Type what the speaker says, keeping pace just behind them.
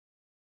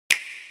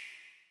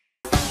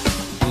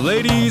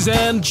Ladies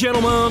and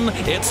gentlemen,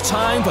 it's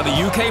time for the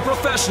UK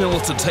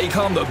professionals to take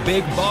on the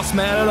big boss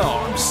man at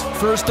arms.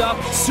 First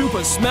up,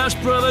 Super Smash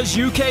Bros.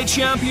 UK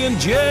champion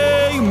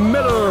Jay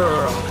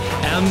Miller.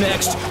 And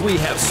next, we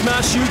have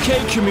Smash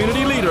UK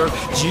community leader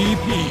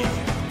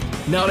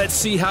GP. Now let's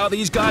see how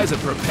these guys are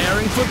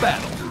preparing for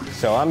battle.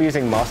 So I'm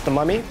using Master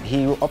Mummy.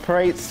 He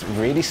operates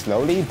really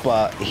slowly,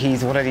 but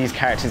he's one of these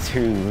characters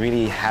who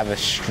really have a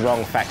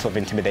strong factor of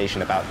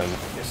intimidation about them.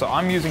 So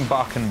I'm using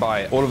Bark and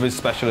Bite. All of his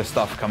specialist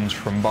stuff comes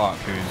from Bark,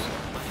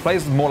 who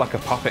plays more like a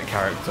puppet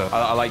character.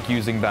 I like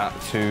using that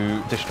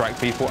to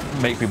distract people,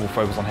 make people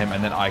focus on him,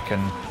 and then I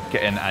can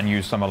get in and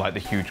use some of like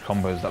the huge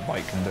combos that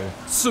Bite can do.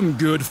 Some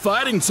good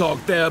fighting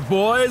talk there,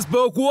 boys,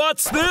 but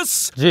what's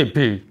this?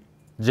 GP,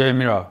 Jay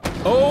Miller.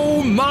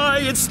 Oh my,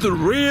 it's the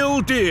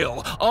real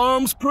deal.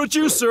 ARMS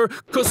producer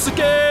Kosuke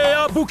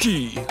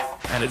Yabuki.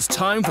 And it's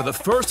time for the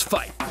first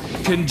fight.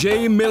 Can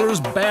Jay Miller's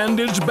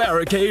bandaged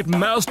barricade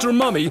Master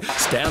Mummy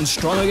stand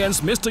strong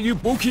against Mr.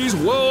 Yabuki's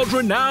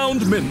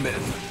world-renowned Min Min?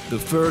 The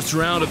first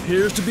round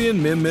appears to be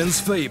in Min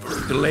Min's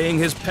favor. Delaying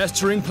his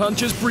pestering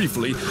punches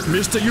briefly,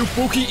 Mr.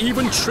 Yabuki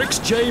even tricks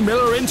Jay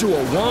Miller into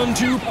a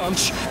 1-2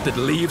 punch that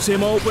leaves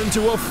him open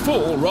to a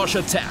full rush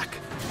attack.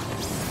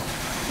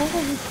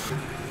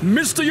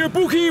 Mr.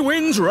 Yabuki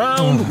wins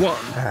round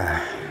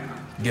 1.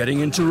 Getting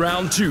into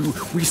round 2,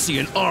 we see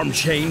an arm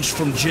change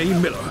from Jay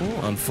Miller.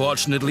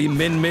 Unfortunately,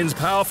 Min Min's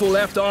powerful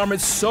left arm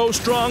is so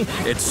strong,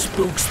 it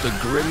spooks the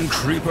Grim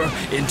Creeper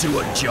into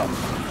a jump.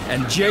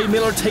 And Jay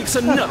Miller takes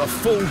another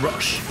full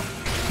rush.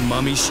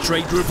 Mummy's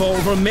straight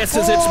revolver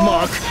misses its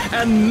mark,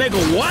 and Mega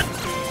what?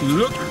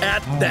 Look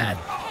at that.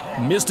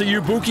 Mr.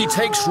 Yabuki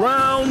takes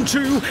round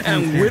 2,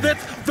 and with it,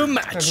 the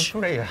match.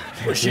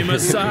 Push him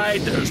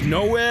aside, there's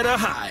nowhere to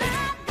hide.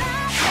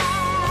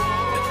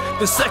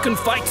 The second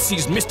fight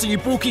sees Mr.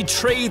 Yabuki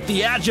trade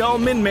the agile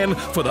Min Min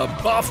for the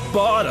buff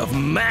bod of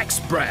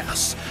Max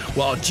Brass,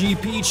 while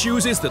GP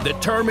chooses the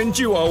determined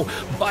duo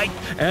Bite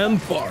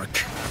and Bark.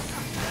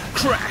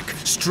 Crack!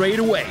 Straight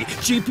away,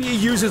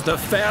 GP uses the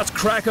fast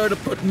cracker to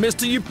put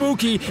Mr.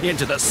 Yabuki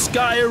into the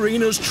Sky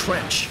Arena's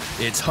trench.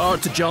 It's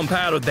hard to jump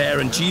out of there,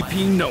 and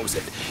GP knows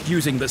it,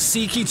 using the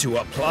Seiki to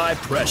apply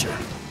pressure.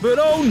 But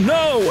oh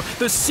no!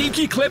 The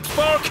Seiki clips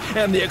Bark,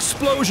 and the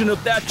explosion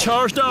of that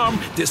charged arm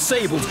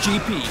disables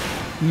GP.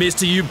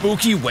 Mr.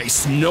 Yabuki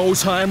wastes no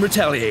time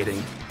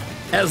retaliating.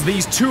 As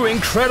these two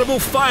incredible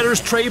fighters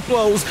trade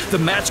blows, the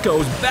match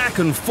goes back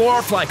and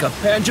forth like a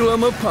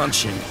pendulum of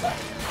punching.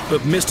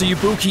 But Mr.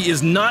 Yabuki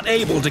is not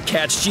able to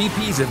catch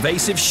GP's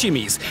evasive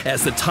shimmies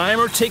as the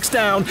timer ticks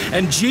down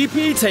and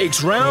GP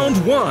takes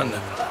round 1.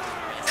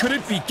 Could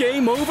it be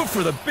game over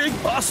for the big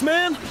boss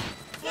man?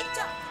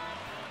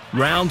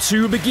 Round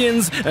 2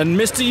 begins, and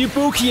Mr.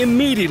 Yabuki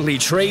immediately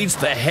trades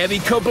the heavy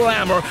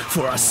kablammer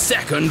for a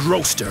second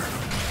roaster.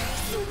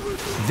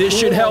 This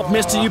should help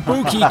Mr.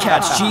 Yabuki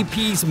catch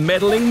GP's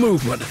meddling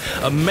movement,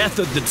 a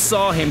method that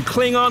saw him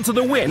cling on to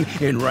the win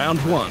in round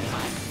 1.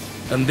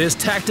 And this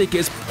tactic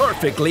is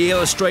perfectly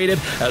illustrated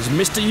as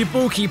Mr.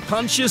 Yabuki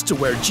punches to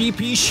where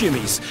GP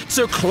shimmies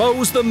to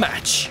close the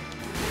match.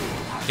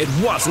 It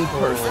wasn't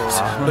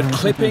perfect, but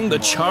clipping the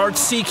charged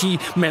Seiki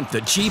meant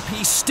that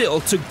GP still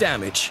took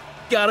damage.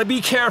 Gotta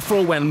be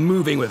careful when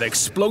moving with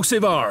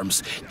explosive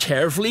arms.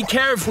 Carefully,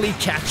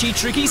 catchy,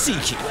 tricky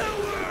Seiki.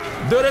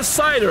 The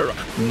decider.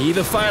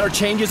 Neither fighter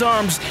changes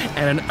arms,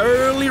 and an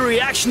early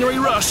reactionary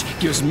rush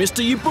gives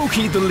Mr.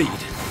 Yabuki the lead.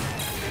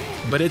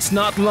 But it's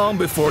not long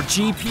before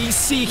GP's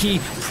Seiki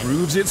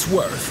proves its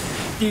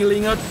worth,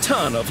 dealing a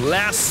ton of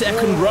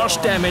last-second rush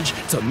damage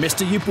to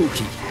Mr.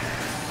 Yabuki.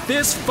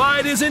 This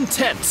fight is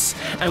intense,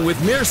 and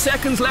with mere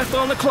seconds left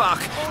on the clock,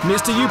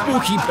 Mr.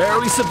 Yabuki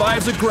barely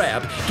survives a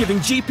grab, giving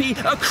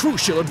GP a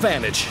crucial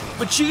advantage.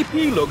 But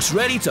GP looks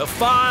ready to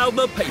file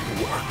the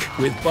paperwork.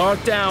 With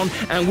Bark down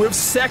and with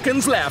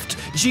seconds left,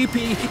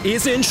 GP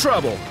is in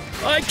trouble.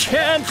 I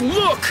can't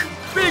look!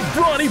 Big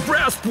brawny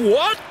brass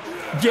what?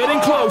 Getting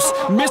close,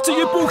 Mr.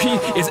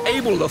 Yabuki is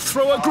able to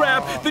throw a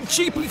grab that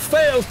GP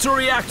fails to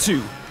react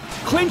to,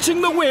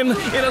 clinching the win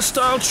in a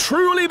style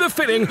truly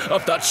befitting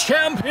of the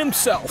champ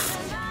himself.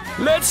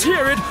 Let's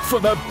hear it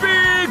for the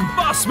big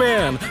boss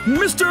man,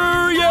 Mr.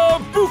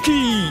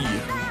 Yabuki!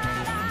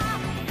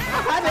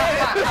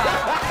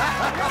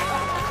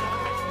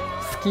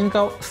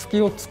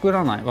 隙を作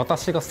らない、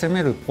私が攻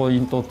めるポイ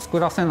ントを作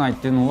らせないっ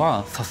ていうの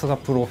はさすが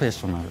プロフェッ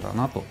ショナルだ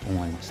なと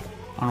思いました。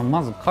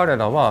まず彼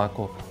らは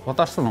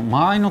私との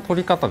間合いの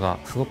取り方が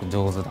すごく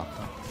上手だったん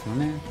ですよ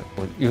ね。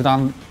油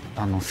断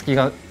隙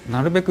が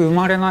なるべく生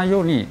まれない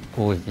ように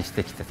攻撃し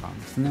てきてたん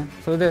ですね。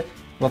それで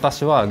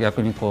私は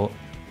逆に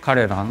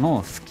彼ら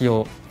の隙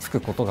をつ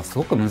くことがす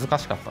ごく難しかっ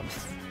たんで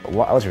す。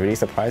What I was really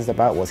surprised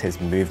about was his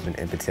movement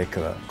in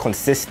particular.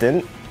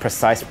 Consistent,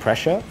 precise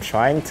pressure.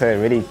 Trying to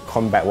really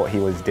combat what he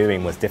was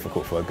doing was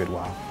difficult for a good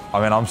while.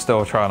 I mean, I'm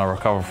still trying to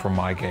recover from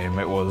my game.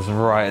 It was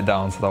right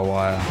down to the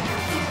wire.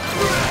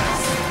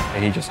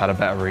 He just had a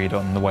better read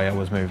on the way I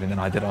was moving than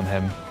I did on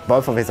him.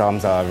 Both of his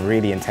arms are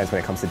really intense when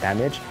it comes to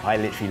damage. I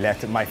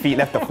literally my feet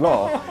left the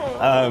floor.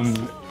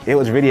 It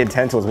was really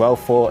intense, as well,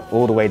 fought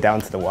all the way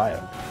down to the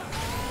wire.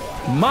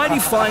 Mighty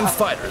fine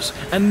fighters,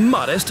 and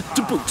modest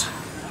to boot.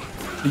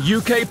 The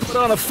UK put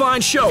on a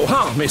fine show,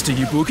 huh, Mr.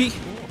 Yabuki?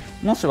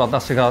 もし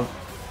私が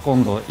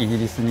今度イギ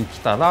リスに来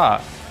た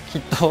らき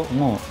っと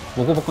もう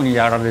ボコボコに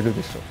やられる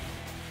でしょう。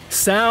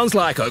 Sounds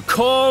like a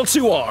call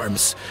to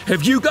arms.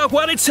 Have you got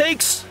what it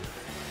takes?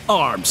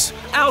 Arms,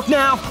 out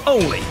now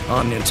only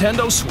on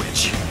Nintendo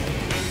Switch.